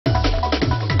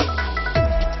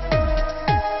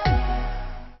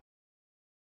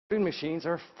machines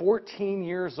are 14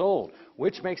 years old,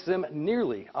 which makes them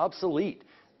nearly obsolete.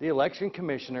 The election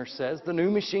commissioner says the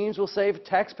new machines will save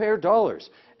taxpayer dollars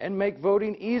and make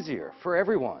voting easier for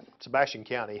everyone. Sebastian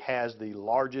County has the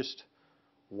largest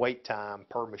wait time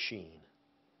per machine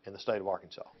in the state of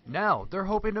Arkansas. Now they're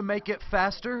hoping to make it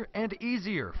faster and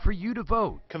easier for you to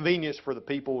vote. Convenience for the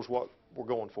people is what we're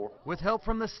going for. With help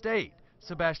from the state,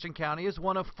 Sebastian County is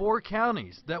one of 4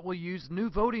 counties that will use new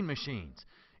voting machines.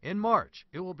 In March,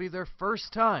 it will be their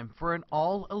first time for an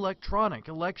all-electronic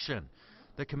election.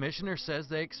 The commissioner says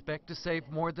they expect to save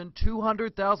more than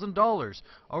 $200,000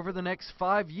 over the next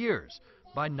 5 years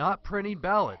by not printing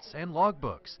ballots and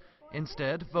logbooks.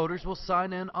 Instead, voters will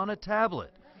sign in on a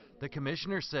tablet. The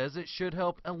commissioner says it should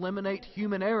help eliminate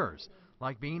human errors,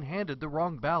 like being handed the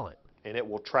wrong ballot. And it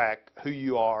will track who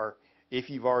you are, if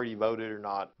you've already voted or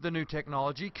not. The new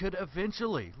technology could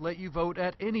eventually let you vote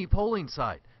at any polling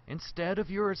site instead of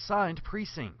your assigned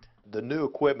precinct. The new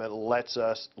equipment lets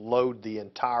us load the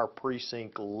entire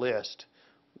precinct list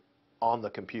on the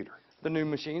computer. The new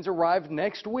machines arrive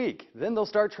next week. Then they'll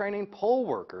start training poll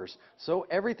workers, so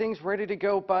everything's ready to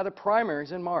go by the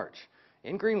primaries in March.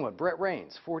 In Greenwood, Brett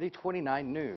Rains, 4029 News.